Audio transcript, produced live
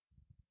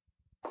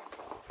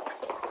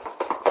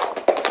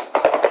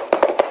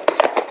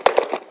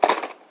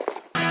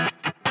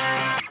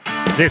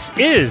This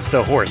is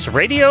the Horse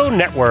Radio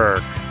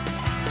Network.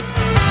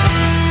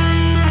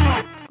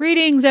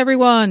 Greetings,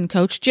 everyone.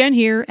 Coach Jen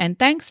here, and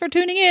thanks for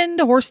tuning in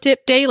to Horse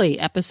Tip Daily,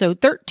 episode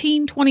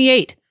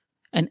 1328,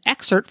 an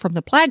excerpt from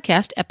the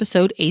Pladcast,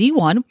 episode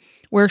 81,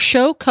 where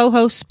show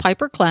co-hosts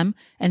Piper Clem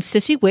and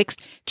Sissy Wicks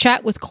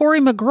chat with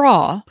Corey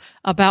McGraw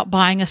about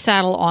buying a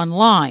saddle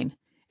online,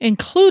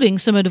 including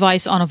some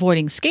advice on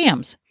avoiding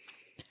scams.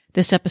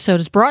 This episode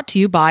is brought to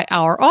you by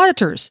our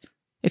auditors.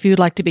 If you'd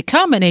like to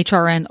become an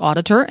HRN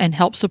auditor and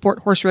help support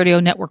Horse Radio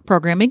Network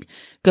programming,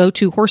 go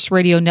to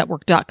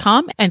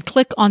horseradionetwork.com and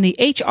click on the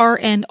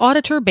HRN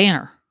Auditor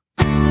banner.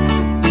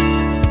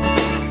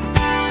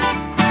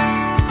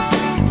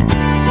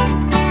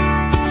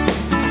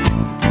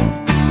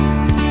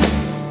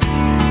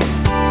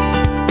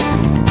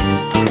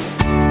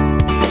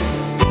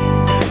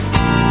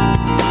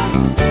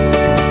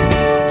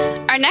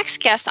 Our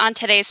next guest on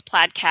today's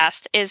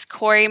podcast is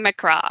Corey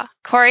McGraw.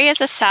 Corey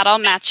is a saddle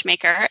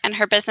matchmaker, and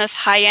her business,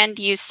 High End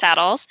Used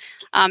Saddles,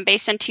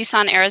 based in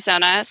Tucson,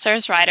 Arizona,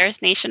 serves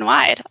riders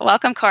nationwide.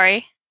 Welcome,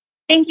 Corey.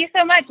 Thank you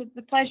so much. It's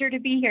a pleasure to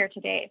be here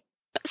today.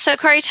 So,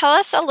 Corey, tell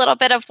us a little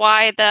bit of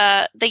why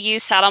the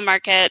used saddle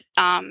market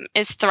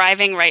is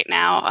thriving right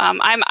now.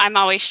 I'm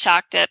always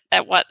shocked at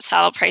what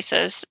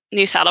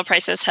new saddle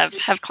prices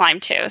have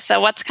climbed to. So,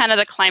 what's kind of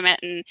the climate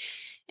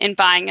in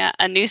buying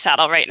a new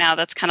saddle right now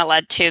that's kind of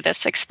led to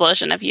this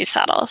explosion of used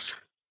saddles?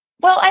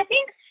 Well, I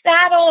think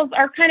saddles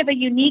are kind of a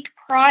unique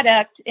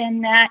product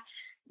in that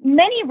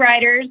many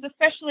riders,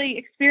 especially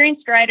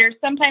experienced riders,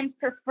 sometimes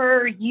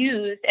prefer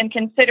used and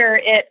consider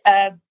it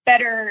a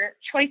better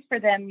choice for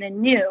them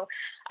than new.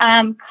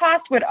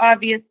 Cost would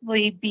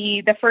obviously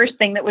be the first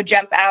thing that would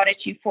jump out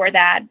at you for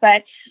that.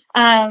 But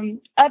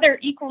other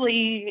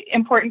equally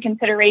important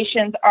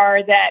considerations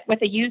are that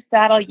with a used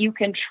saddle, you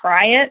can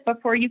try it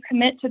before you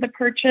commit to the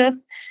purchase,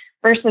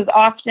 versus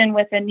often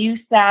with a new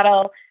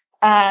saddle,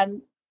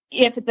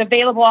 if it's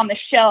available on the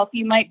shelf,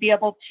 you might be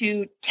able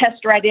to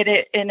test ride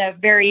it in a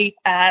very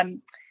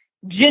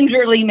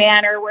gingerly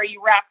manner where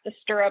you wrap the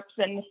stirrups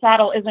and the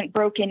saddle isn't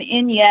broken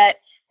in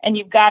yet. And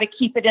you've got to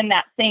keep it in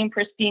that same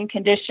pristine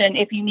condition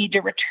if you need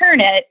to return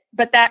it.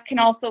 But that can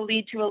also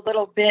lead to a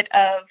little bit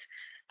of,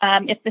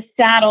 if the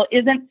saddle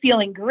isn't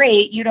feeling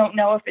great, you don't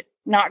know if it's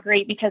not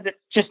great because it's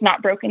just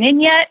not broken in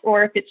yet,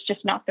 or if it's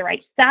just not the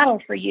right saddle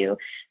for you.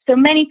 So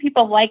many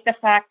people like the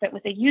fact that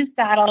with a used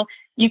saddle,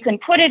 you can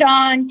put it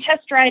on,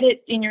 test ride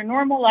it in your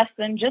normal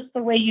lesson, just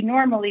the way you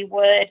normally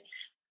would,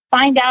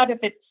 find out if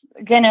it's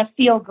going to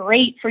feel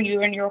great for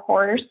you and your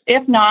horse.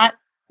 If not,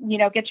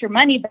 get your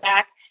money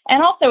back.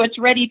 And also, it's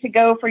ready to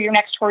go for your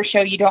next horse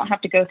show. You don't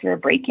have to go through a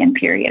break-in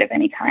period of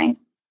any kind.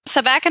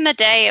 So back in the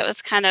day, it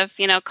was kind of,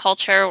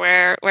 culture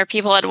where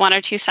people had one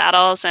or two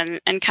saddles and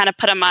kind of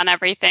put them on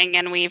everything.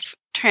 And we've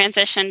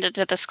transitioned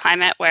into this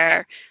climate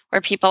where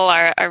people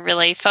are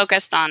really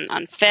focused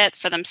on fit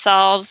for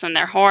themselves and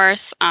their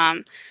horse.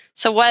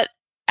 So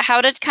how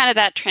did kind of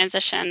that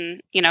transition,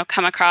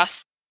 come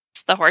across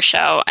the horse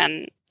show?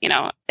 And,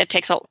 it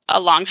takes a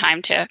long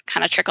time to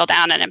kind of trickle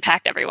down and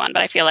impact everyone.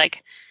 But I feel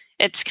like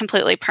it's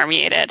completely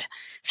permeated.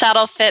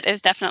 Saddle fit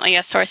is definitely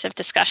a source of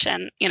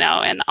discussion, in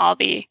all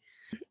the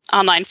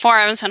online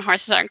forums when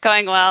horses aren't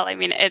going well. I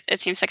mean, it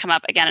seems to come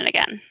up again and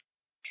again.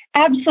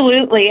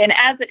 Absolutely. And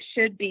as it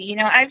should be.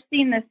 I've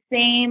seen the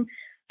same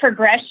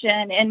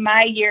progression in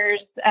my years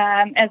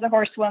as a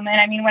horsewoman.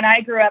 I mean, when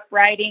I grew up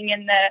riding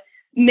in the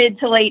mid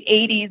to late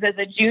 80s as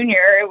a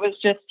junior, it was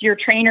just your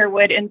trainer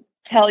would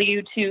tell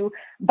you to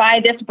buy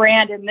this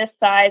brand in this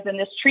size and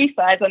this tree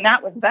size, and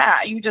that was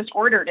that. You just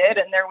ordered it,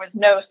 and there was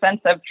no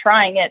sense of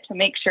trying it to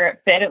make sure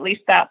it fit. At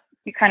least that's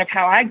kind of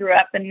how I grew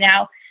up. And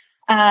now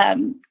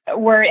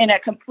we're in a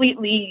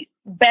completely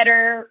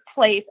better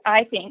place,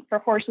 I think, for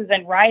horses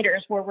and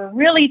riders, where we're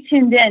really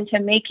tuned in to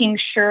making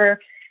sure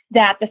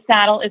that the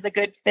saddle is a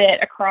good fit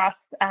across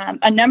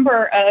a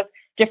number of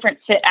different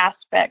fit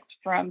aspects,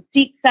 from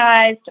seat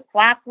size to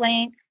flap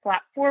length,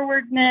 flap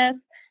forwardness,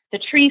 the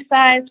tree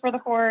size for the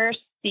horse,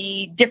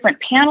 the different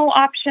panel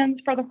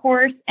options for the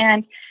horse.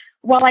 And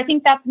while I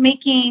think that's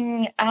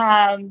making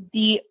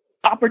the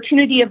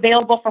opportunity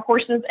available for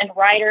horses and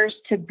riders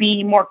to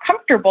be more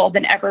comfortable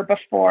than ever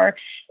before,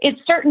 it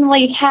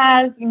certainly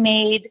has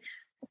made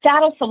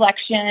saddle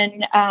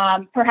selection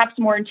perhaps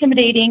more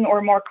intimidating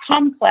or more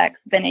complex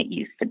than it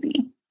used to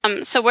be.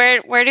 So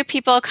where do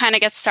people kind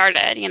of get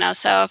started?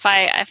 So if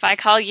I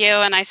call you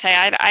and I say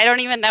I don't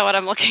even know what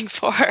I'm looking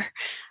for,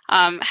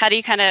 how do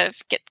you kind of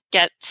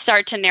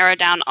start to narrow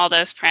down all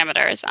those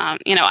parameters?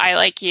 I,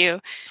 like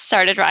you,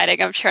 started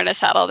riding, I'm sure, in a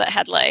saddle that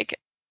had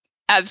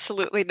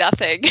absolutely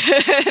nothing,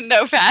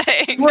 no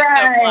padding,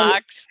 right, no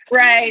blocks,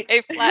 right,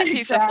 a flat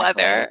piece of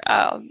leather.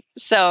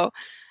 So,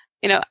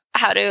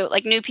 how do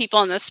new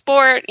people in the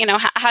sport,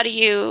 how do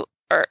you,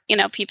 or,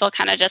 people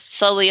kind of just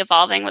slowly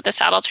evolving with the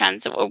saddle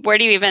trends? Where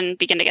do you even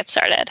begin to get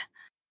started?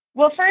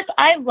 Well, first,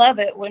 I love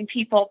it when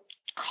people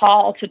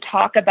call to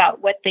talk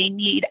about what they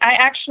need. I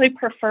actually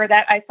prefer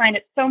that. I find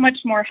it so much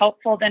more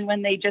helpful than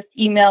when they just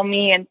email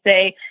me and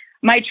say,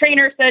 my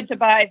trainer said to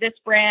buy this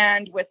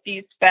brand with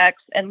these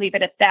specs and leave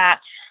it at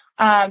that.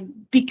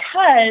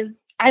 Because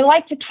I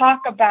like to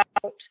talk about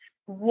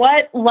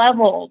what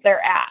level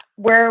they're at,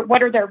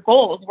 what are their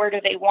goals, where do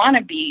they want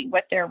to be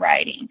with their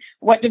riding,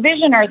 what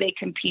division are they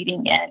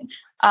competing in.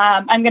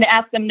 I'm going to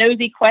ask them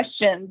nosy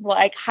questions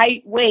like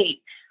height,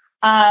 weight.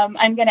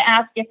 I'm going to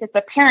ask if it's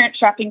a parent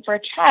shopping for a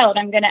child.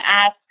 I'm going to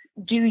ask,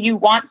 do you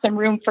want some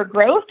room for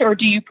growth, or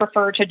do you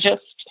prefer to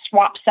just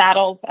swap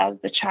saddles as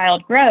the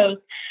child grows?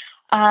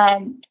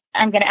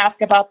 I'm going to ask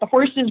about the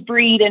horse's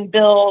breed and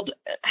build.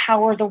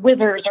 How are the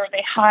withers? Are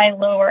they high,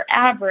 low, or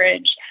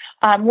average?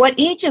 What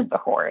age is the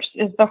horse?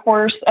 Is the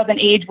horse of an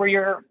age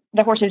where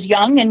the horse is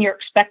young and you're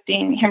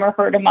expecting him or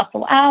her to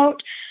muscle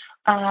out?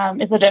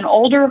 Is it an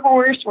older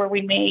horse where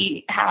we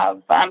may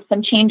have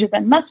some changes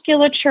in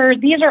musculature?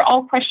 These are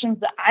all questions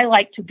that I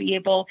like to be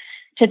able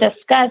to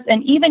discuss.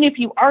 And even if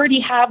you already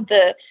have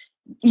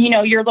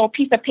your little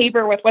piece of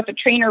paper with what the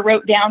trainer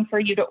wrote down for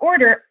you to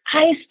order,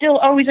 I still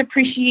always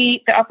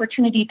appreciate the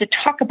opportunity to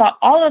talk about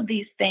all of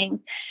these things.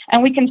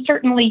 And we can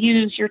certainly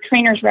use your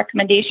trainer's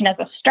recommendation as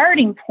a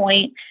starting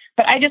point,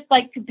 but I just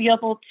like to be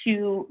able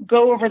to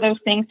go over those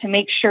things to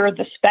make sure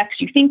the specs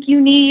you think you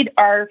need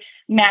are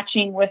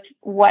matching with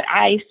what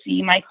I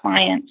see my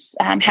clients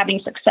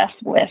having success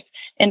with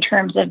in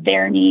terms of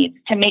their needs,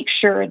 to make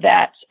sure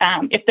that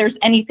if there's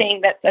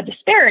anything that's a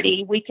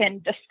disparity, we can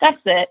discuss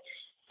it.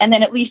 And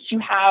then at least you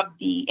have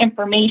the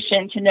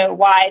information to know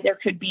why there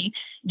could be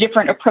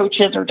different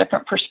approaches or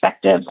different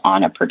perspectives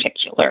on a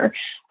particular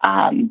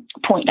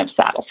point of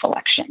saddle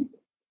selection.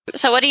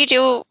 So what do you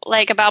do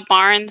about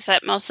barns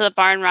that most of the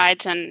barn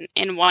rides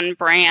in one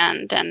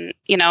brand, and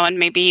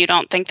maybe you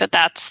don't think that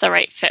that's the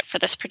right fit for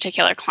this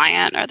particular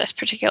client or this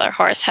particular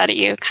horse? How do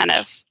you kind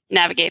of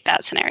navigate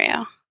that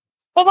scenario?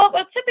 Well, what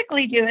we'll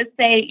typically do is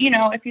say,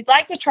 if you'd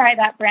like to try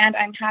that brand,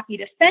 I'm happy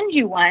to send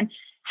you one.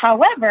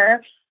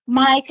 However,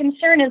 my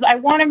concern is I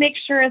want to make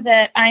sure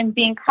that I'm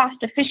being cost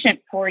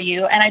efficient for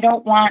you, and I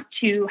don't want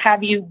to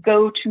have you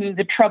go to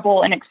the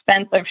trouble and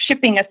expense of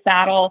shipping a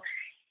saddle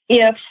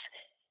if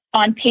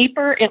on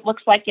paper it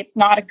looks like it's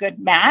not a good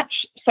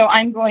match. So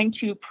I'm going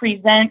to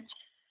present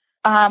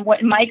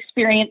what in my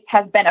experience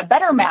has been a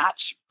better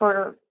match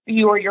for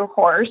you or your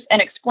horse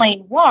and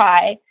explain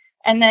why,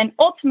 and then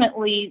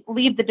ultimately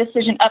leave the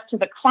decision up to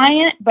the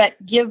client, but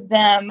give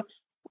them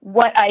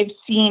what I've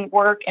seen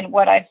work and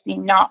what I've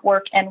seen not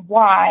work and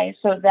why,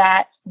 so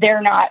that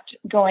they're not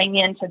going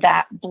into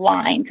that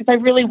blind. Because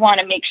I really want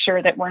to make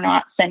sure that we're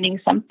not sending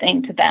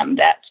something to them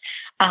that,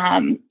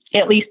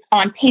 at least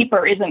on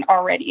paper, isn't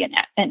already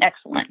an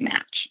excellent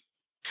match.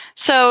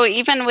 So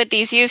even with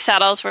these used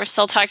saddles, we're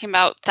still talking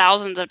about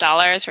thousands of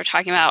dollars. We're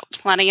talking about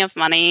plenty of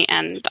money.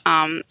 And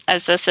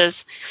as this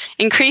is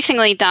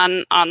increasingly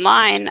done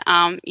online,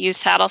 used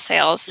saddle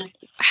sales,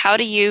 how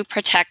do you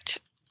protect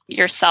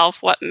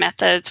yourself? What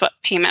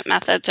payment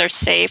methods are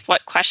safe?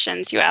 What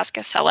questions you ask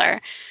a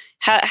seller?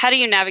 How do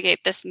you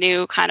navigate this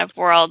new kind of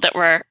world that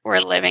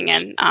we're living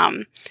in,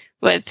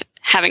 with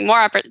having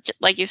more,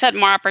 like you said,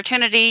 more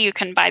opportunity? You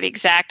can buy the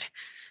exact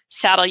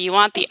saddle you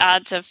want. The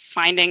odds of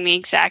finding the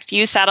exact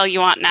used saddle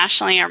you want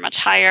nationally are much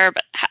higher.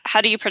 But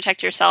how do you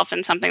protect yourself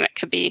in something that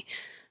could be,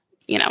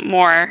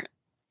 more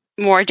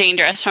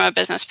dangerous from a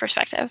business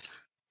perspective?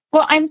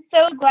 Well, I'm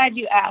so glad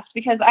you asked,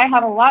 because I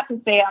have a lot to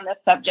say on this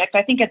subject.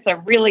 I think it's a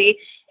really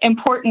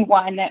important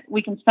one that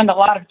we can spend a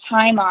lot of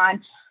time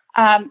on.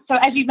 So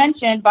as you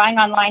mentioned, buying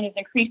online is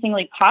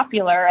increasingly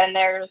popular, and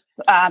there's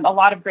a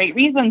lot of great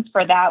reasons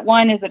for that.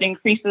 One is it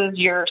increases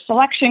your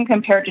selection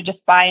compared to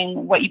just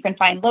buying what you can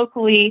find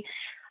locally.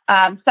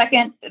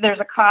 Second, there's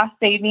a cost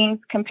savings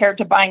compared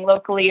to buying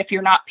locally if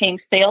you're not paying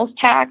sales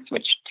tax,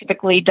 which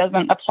typically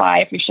doesn't apply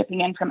if you're shipping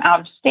in from out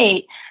of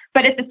state.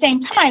 But at the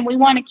same time, we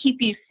want to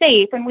keep you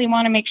safe, and we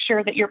want to make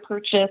sure that your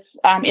purchase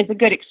is a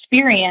good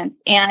experience.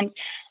 And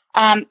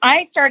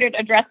I started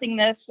addressing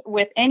this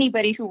with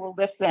anybody who will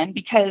listen,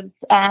 because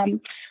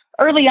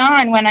early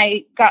on when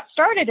I got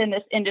started in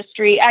this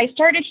industry, I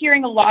started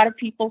hearing a lot of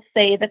people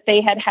say that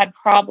they had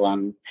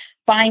problems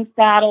buying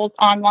saddles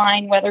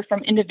online, whether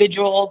from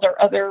individuals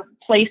or other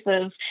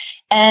places,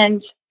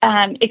 and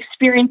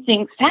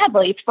experiencing,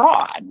 sadly,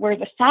 fraud where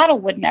the saddle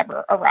would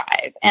never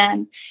arrive.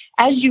 And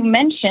as you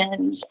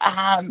mentioned,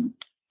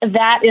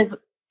 that is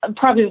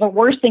probably the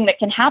worst thing that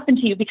can happen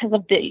to you because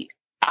of the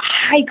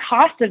high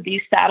cost of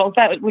these saddles.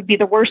 That would be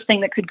the worst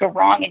thing that could go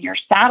wrong in your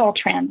saddle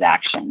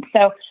transaction.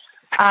 So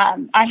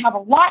I have a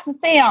lot to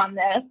say on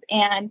this,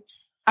 and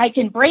I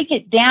can break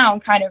it down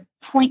kind of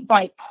point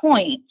by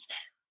point.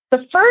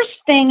 The first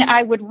thing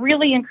I would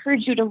really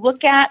encourage you to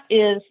look at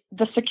is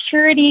the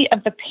security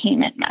of the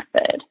payment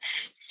method.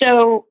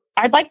 So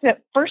I'd like to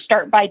first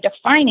start by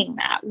defining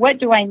that. What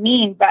do I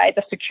mean by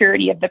the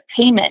security of the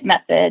payment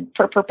method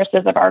for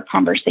purposes of our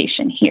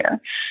conversation here?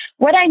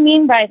 What I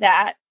mean by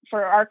that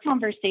for our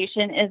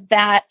conversation is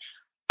that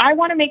I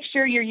want to make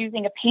sure you're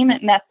using a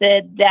payment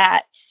method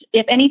that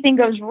if anything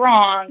goes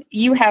wrong,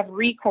 you have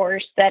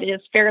recourse that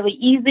is fairly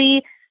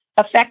easy,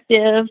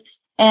 effective,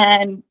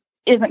 and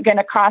isn't going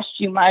to cost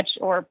you much,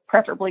 or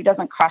preferably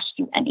doesn't cost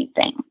you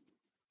anything.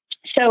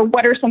 So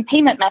what are some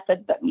payment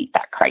methods that meet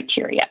that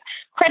criteria?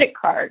 Credit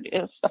card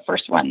is the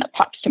first one that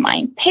pops to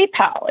mind.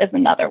 PayPal is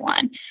another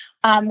one.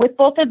 With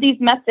both of these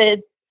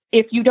methods,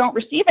 if you don't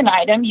receive an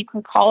item, you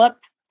can call up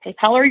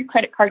PayPal or your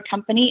credit card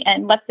company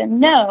and let them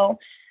know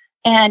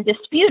and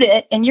dispute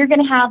it. And you're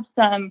going to have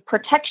some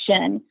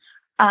protection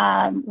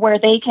where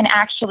they can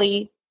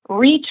actually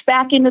reach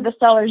back into the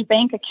seller's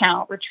bank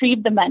account,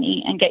 retrieve the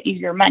money, and get you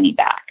your money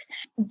back.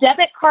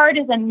 Debit card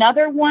is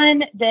another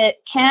one that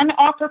can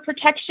offer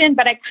protection,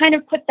 but I kind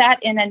of put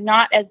that in a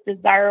not as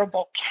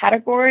desirable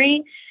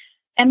category.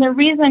 And the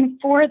reason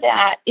for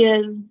that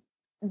is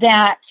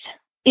that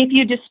if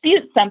you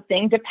dispute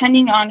something,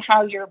 depending on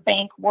how your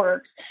bank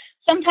works,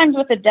 sometimes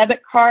with a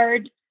debit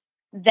card,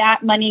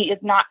 that money is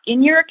not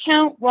in your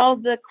account while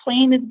the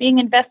claim is being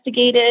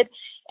investigated.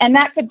 And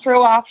that could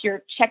throw off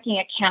your checking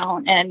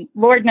account. And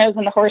Lord knows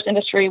in the horse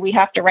industry, we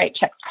have to write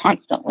checks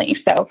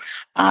constantly. So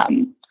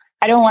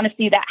I don't want to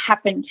see that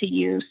happen to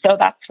you. So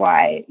that's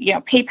why,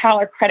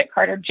 PayPal or credit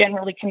card are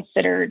generally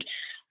considered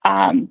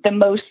the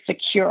most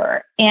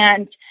secure.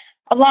 And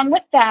along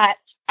with that,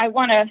 I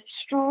want to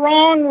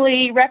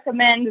strongly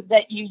recommend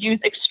that you use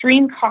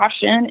extreme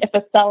caution if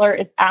a seller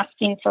is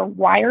asking for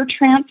wire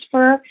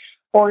transfer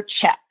or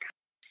check.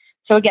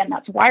 So again,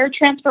 that's wire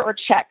transfer or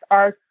check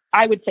are,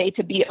 I would say,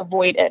 to be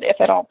avoided if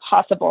at all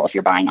possible if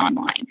you're buying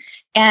online.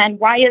 And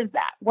why is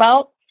that?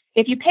 Well,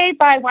 if you pay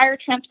by wire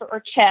transfer or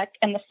check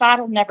and the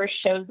saddle never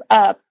shows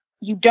up,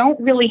 you don't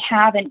really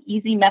have an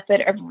easy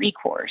method of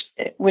recourse.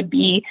 It would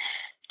be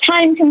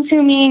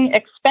time-consuming,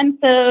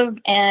 expensive,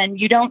 and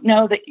you don't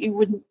know that you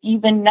would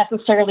even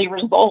necessarily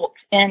result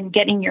in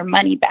getting your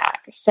money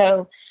back.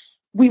 So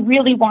we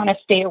really want to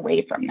stay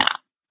away from that.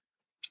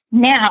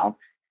 Now,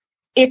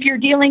 if you're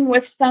dealing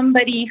with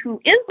somebody who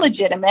is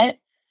legitimate,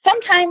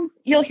 sometimes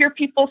you'll hear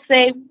people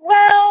say,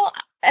 well,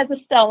 as a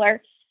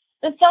seller,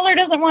 the seller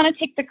doesn't want to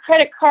take the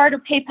credit card or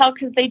PayPal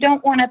because they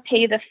don't want to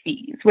pay the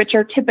fees, which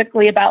are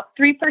typically about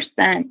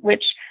 3%,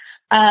 which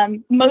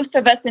most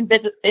of us in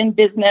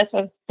business,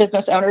 as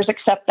business owners,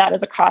 accept that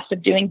as a cost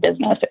of doing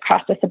business. It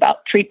costs us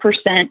about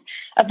 3%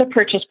 of the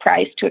purchase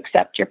price to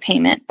accept your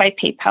payment by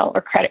PayPal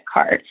or credit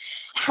card.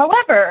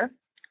 However,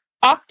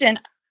 often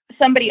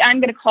somebody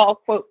I'm going to call,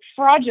 quote,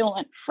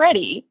 fraudulent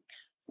Freddie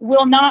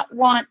will not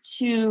want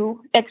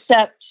to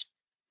accept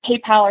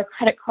PayPal or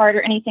credit card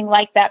or anything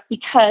like that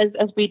because,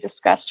 as we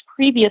discussed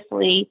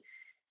previously,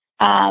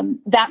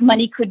 that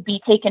money could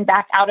be taken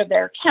back out of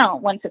their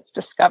account once it's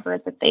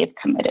discovered that they've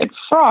committed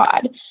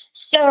fraud.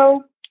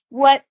 So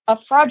what a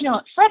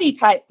fraudulent Freddie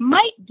type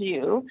might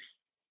do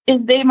is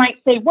they might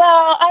say,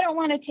 well, I don't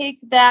want to take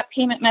that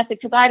payment method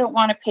because I don't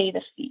want to pay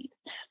the fees.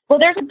 Well,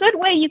 there's a good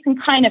way you can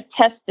kind of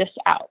test this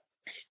out.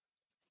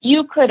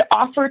 You could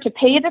offer to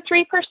pay the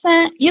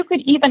 3%. You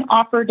could even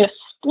offer to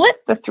split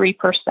the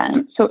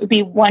 3%. So it would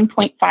be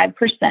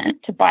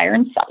 1.5% to buyer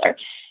and seller.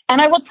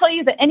 And I will tell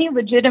you that any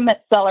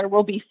legitimate seller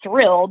will be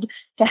thrilled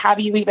to have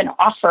you even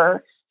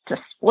offer to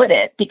split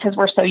it because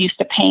we're so used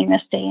to paying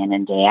this day in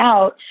and day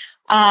out.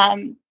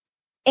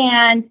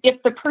 And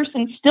if the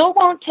person still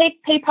won't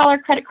take PayPal or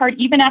credit card,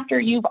 even after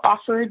you've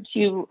offered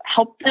to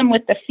help them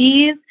with the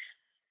fees,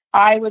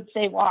 I would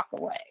say walk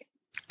away.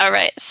 All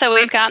right. So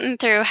we've gotten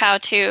through how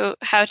to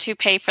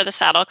pay for the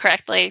saddle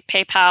correctly.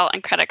 PayPal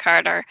and credit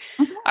card are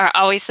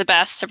always the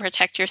best to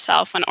protect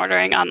yourself when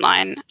ordering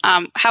online.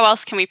 How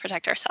else can we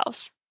protect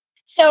ourselves?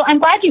 So I'm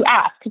glad you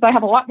asked because I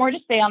have a lot more to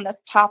say on this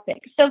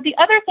topic. So the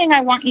other thing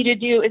I want you to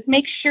do is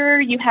make sure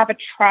you have a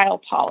trial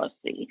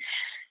policy.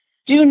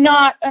 Do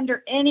not,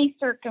 under any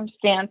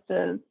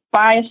circumstances,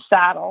 buy a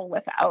saddle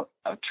without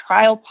a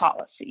trial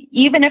policy,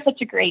 even if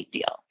it's a great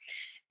deal.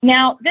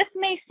 Now, this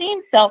may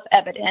seem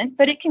self-evident,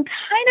 but it can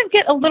kind of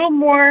get a little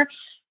more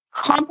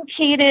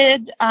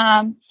complicated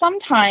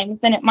sometimes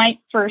than it might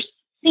first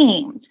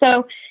seem.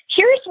 So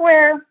here's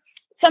where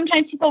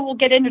sometimes people will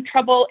get into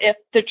trouble if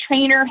the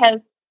trainer has,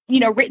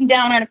 written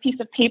down on a piece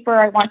of paper,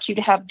 I want you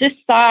to have this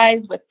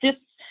size with this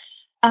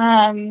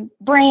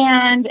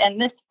brand and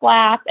this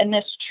flap and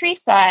this tree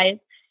size.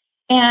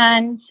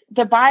 And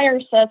the buyer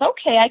says,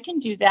 okay, I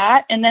can do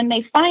that. And then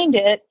they find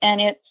it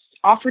and it's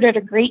offered at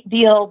a great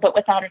deal, but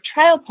without a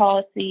trial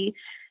policy,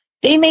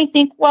 they may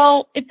think,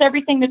 well, it's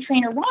everything the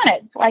trainer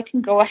wanted, so I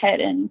can go ahead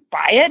and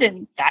buy it,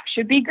 and that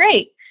should be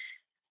great.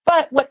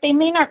 But what they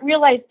may not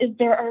realize is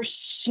there are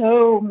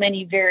so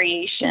many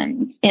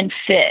variations in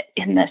fit,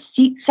 in the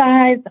seat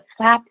size, the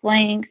flap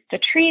length, the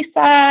tree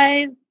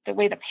size, the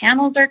way the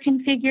panels are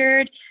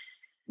configured,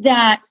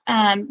 that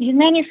these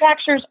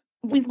manufacturers,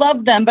 we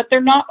love them, but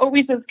they're not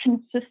always as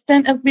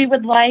consistent as we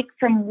would like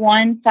from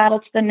one saddle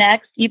to the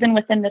next, even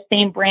within the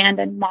same brand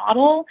and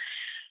model.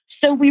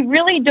 So we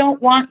really don't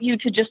want you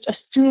to just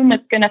assume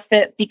it's going to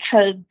fit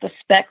because the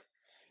specs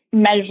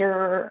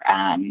measure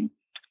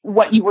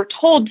what you were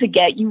told to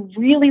get. You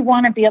really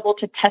want to be able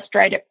to test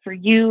ride it for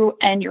you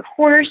and your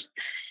horse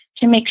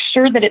to make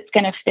sure that it's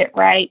going to fit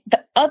right.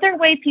 The other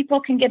way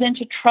people can get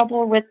into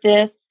trouble with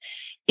this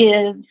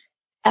is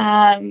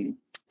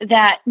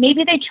that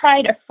maybe they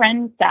tried a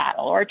friend's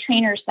saddle or a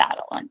trainer's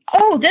saddle and,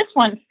 oh, this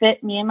one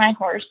fit me and my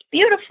horse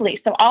beautifully.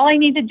 So all I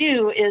need to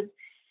do is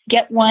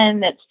get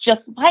one that's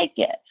just like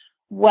it.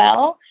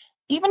 Well,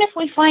 even if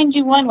we find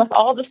you one with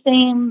all the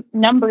same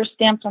numbers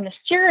stamped on the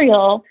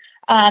serial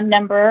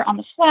number on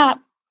the flap,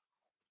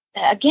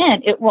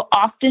 again, it will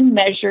often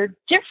measure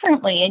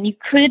differently and you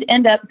could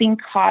end up being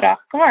caught off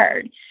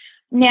guard.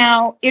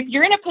 Now, if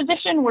you're in a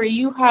position where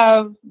you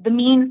have the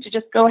means to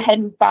just go ahead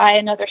and buy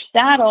another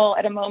saddle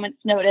at a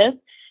moment's notice,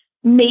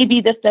 maybe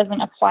this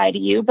doesn't apply to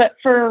you. But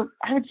for,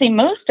 I would say,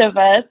 most of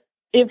us,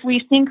 if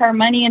we sink our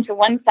money into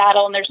one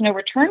saddle and there's no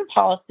return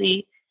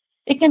policy,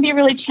 it can be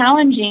really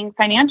challenging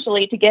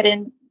financially to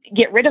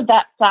get rid of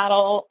that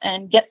saddle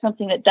and get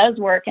something that does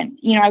work. And,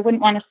 I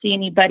wouldn't want to see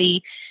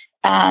anybody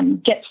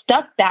get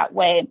stuck that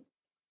way.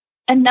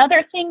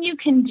 Another thing you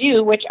can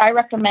do, which I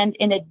recommend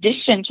in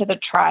addition to the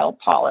trial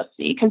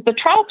policy, because the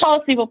trial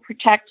policy will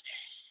protect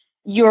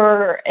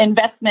your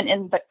investment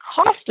in the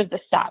cost of the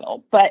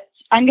saddle, but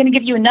I'm going to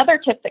give you another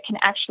tip that can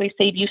actually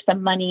save you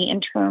some money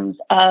in terms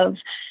of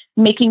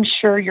making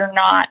sure you're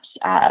not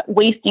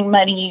wasting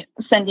money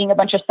sending a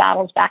bunch of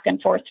saddles back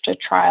and forth to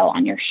trial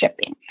on your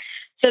shipping.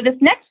 So this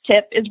next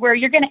tip is where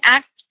you're going to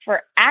ask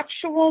for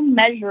actual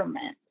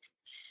measurements.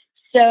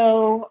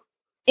 So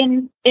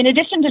in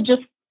addition to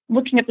just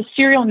looking at the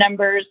serial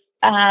numbers,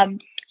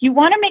 you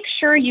want to make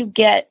sure you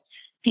get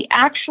the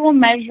actual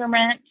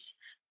measurement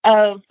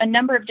of a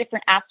number of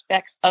different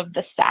aspects of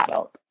the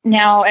saddle.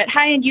 Now, at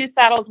high-end used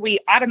saddles, we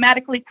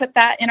automatically put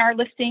that in our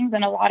listings,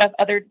 and a lot of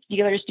other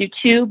dealers do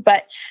too.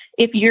 But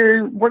if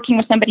you're working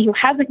with somebody who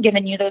hasn't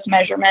given you those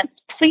measurements,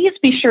 please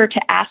be sure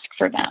to ask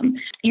for them.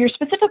 You're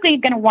specifically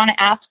going to want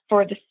to ask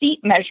for the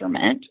seat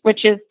measurement,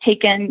 which is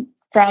taken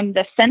from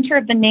the center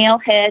of the nail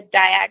head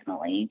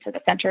diagonally to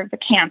the center of the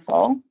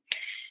cantle.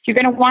 You're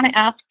going to want to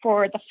ask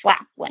for the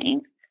flap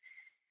length.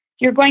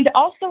 You're going to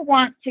also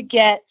want to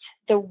get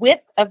the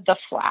width of the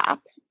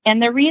flap.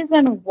 And the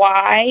reason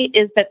why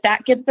is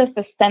that gives us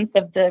a sense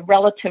of the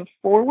relative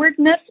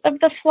forwardness of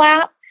the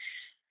flap.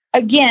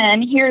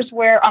 Again, here's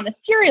where on the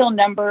serial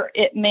number,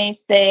 it may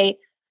say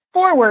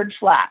forward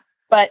flap,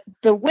 but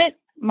the width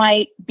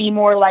might be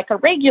more like a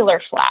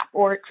regular flap,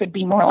 or it could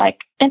be more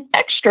like an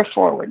extra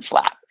forward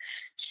flap.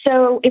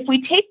 So if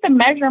we take the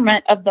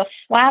measurement of the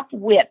flap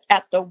width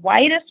at the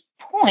widest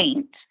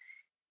point,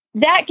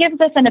 that gives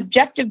us an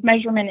objective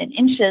measurement in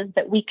inches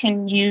that we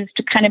can use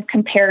to kind of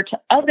compare to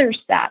other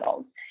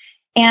saddles.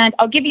 And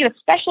I'll give you a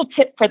special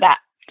tip for that.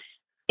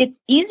 It's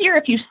easier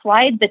if you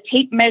slide the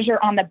tape measure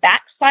on the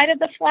back side of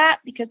the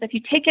flap, because if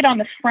you take it on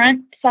the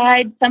front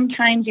side,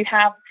 sometimes you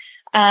have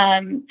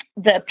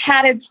the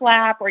padded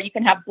flap, or you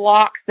can have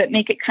blocks that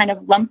make it kind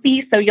of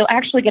lumpy. So you'll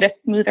actually get a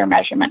smoother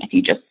measurement if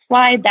you just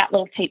slide that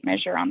little tape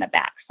measure on the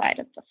back side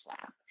of the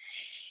flap.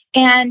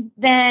 And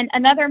then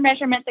another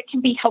measurement that can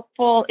be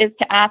helpful is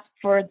to ask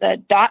for the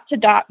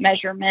dot-to-dot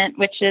measurement,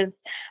 which is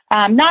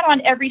not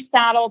on every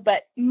saddle,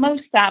 but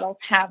most saddles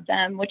have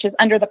them, which is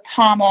under the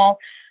pommel.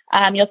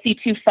 You'll see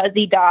two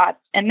fuzzy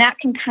dots, and that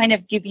can kind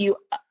of give you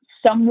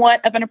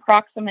somewhat of an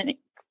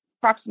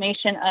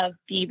approximation of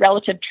the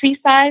relative tree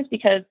size,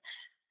 because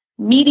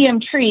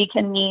medium tree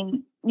can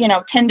mean,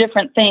 10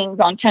 different things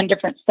on 10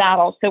 different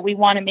saddles. So we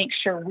want to make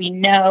sure we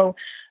know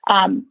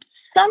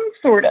some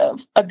sort of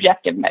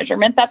objective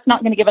measurement. That's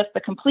not going to give us the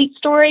complete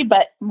story,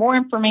 but more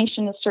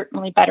information is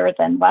certainly better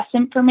than less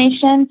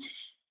information.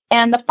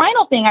 And the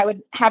final thing I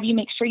would have you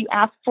make sure you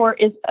ask for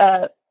is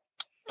a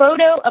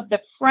photo of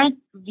the front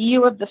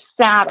view of the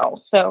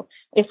saddle. So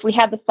if we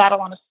had the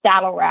saddle on a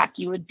saddle rack,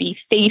 you would be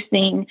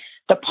facing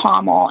the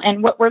pommel.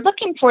 And what we're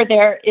looking for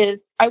there is,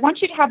 I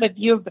want you to have a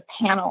view of the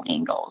panel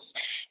angles.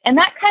 And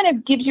that kind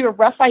of gives you a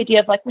rough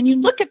idea of, like, when you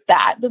look at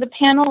that, do the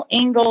panel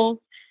angles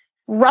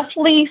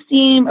roughly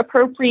seem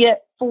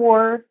appropriate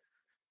for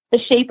the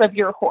shape of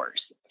your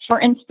horse? For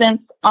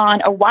instance,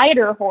 on a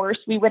wider horse,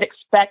 we would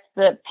expect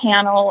the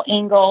panel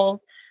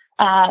angle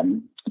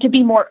to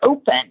be more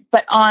open,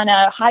 but on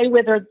a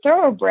high-withered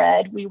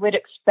thoroughbred, we would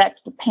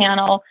expect the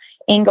panel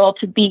angle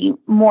to be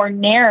more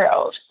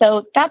narrow.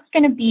 So that's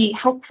going to be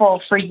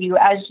helpful for you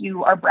as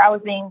you are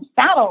browsing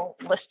saddle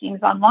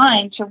listings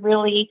online to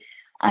really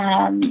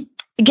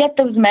get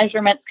those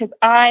measurements, because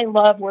I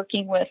love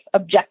working with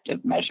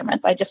objective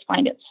measurements. I just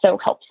find it so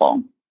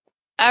helpful.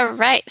 All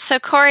right. So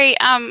Corey,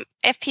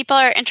 if people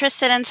are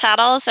interested in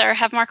saddles or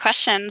have more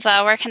questions,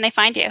 where can they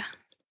find you?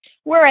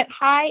 We're at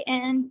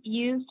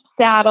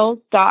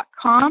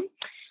highendusedsaddles.com,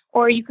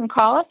 or you can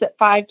call us at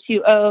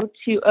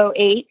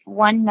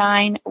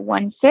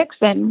 520-208-1916,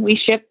 and we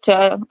ship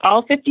to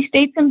all 50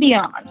 states and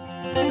beyond.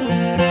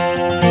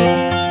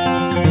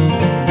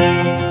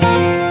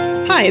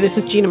 Hi, this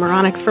is Gina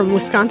Moronic from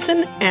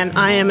Wisconsin, and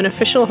I am an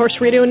official Horse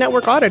Radio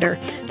Network auditor,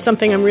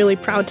 something I'm really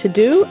proud to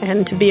do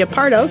and to be a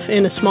part of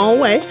in a small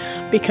way,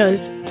 because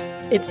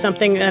it's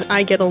something that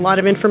I get a lot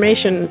of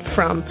information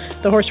from.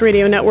 The Horse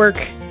Radio Network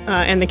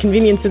and the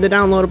convenience of the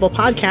downloadable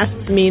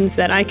podcasts means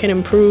that I can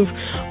improve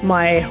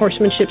my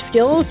horsemanship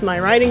skills, my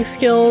riding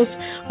skills,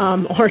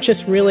 or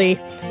just really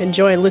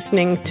enjoy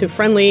listening to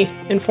friendly,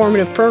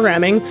 informative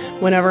programming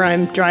whenever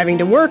I'm driving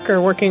to work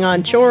or working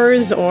on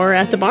chores or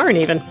at the barn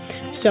even.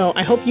 So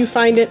I hope you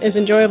find it as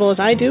enjoyable as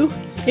I do.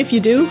 If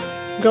you do,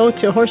 go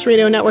to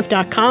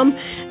horseradionetwork.com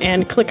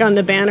and click on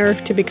the banner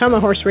to become a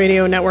Horse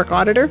Radio Network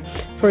auditor.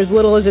 For as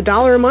little as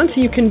 $1 a month,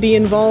 you can be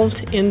involved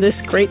in this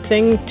great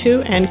thing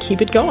too and keep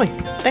it going.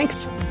 Thanks.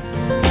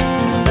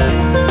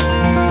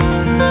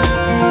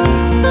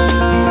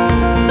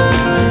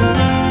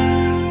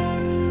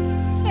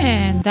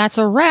 And that's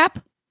a wrap.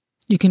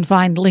 You can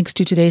find links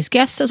to today's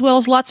guests as well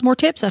as lots more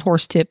tips at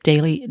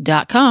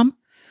horsetipdaily.com.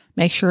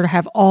 Make sure to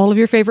have all of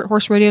your favorite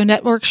Horse Radio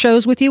Network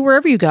shows with you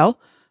wherever you go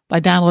by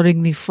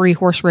downloading the free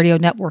Horse Radio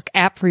Network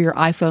app for your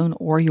iPhone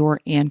or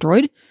your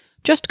Android.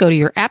 Just go to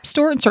your app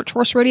store and search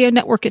Horse Radio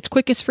Network. It's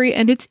quick, it's free,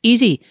 and it's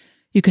easy.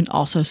 You can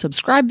also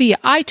subscribe via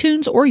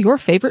iTunes or your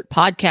favorite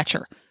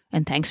podcatcher.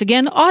 And thanks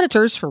again,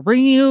 auditors, for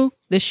bringing you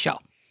this show.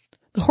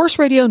 The Horse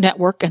Radio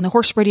Network and the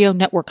Horse Radio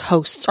Network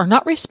hosts are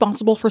not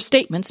responsible for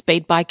statements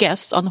made by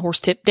guests on the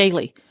Horse Tip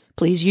Daily.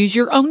 Please use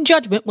your own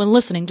judgment when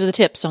listening to the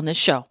tips on this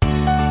show.